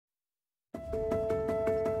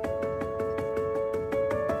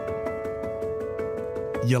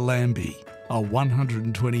Yallambee, a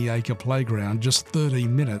 120-acre playground just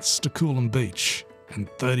 13 minutes to Coolum Beach and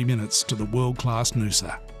 30 minutes to the world-class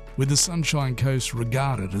Noosa. With the Sunshine Coast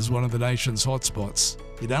regarded as one of the nation's hotspots,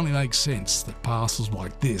 it only makes sense that parcels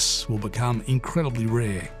like this will become incredibly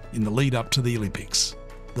rare in the lead up to the Olympics.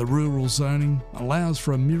 The rural zoning allows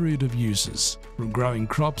for a myriad of uses, from growing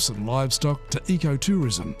crops and livestock to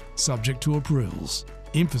ecotourism, subject to approvals.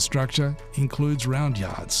 Infrastructure includes round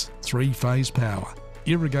yards, 3-phase power,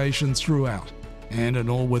 irrigation throughout, and an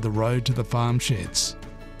all-weather road to the farm sheds.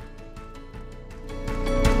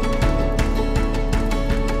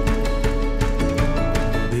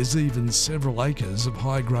 There's even several acres of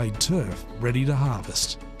high-grade turf ready to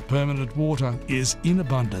harvest. Permanent water is in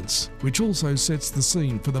abundance, which also sets the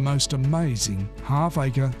scene for the most amazing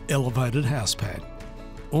half-acre elevated house pad.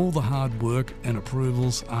 All the hard work and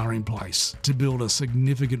approvals are in place to build a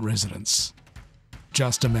significant residence.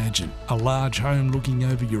 Just imagine a large home looking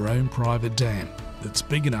over your own private dam that's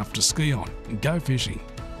big enough to ski on and go fishing.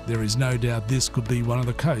 There is no doubt this could be one of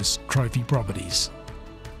the coast's trophy properties.